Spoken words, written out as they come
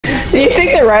Do you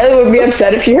think that Riley would be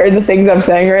upset if she heard the things I'm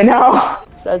saying right now?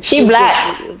 She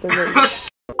black. Let's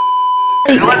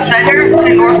send her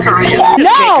to North Korea.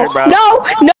 No, no.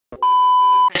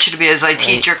 It should be as I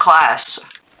teach your class.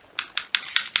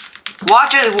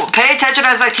 Watch it. Pay attention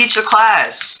as I teach the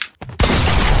class.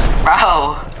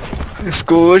 Bro.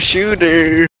 School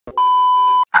shooter.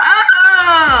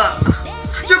 Ah!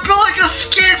 You're built like a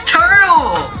scared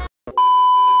turtle.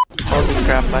 Holy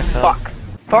crap, I fell. Fuck.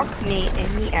 Fuck me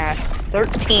in the ass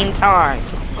 13 times.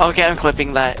 Okay, I'm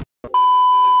clipping that.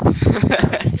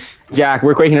 Jack,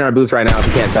 we're quaking in our boots right now if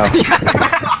you can't tell.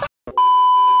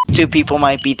 2 people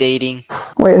might be dating.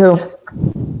 Wait, who?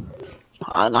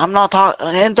 I'm not talking.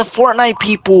 And the Fortnite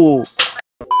people.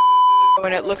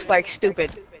 When it looks like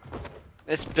stupid.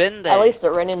 It's been there. At least it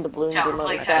ran into balloons Sound and not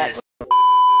like attack. this.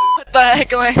 What the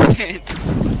heck, Landon?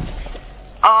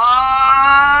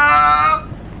 Ah!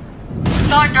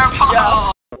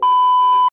 Thunderbolt!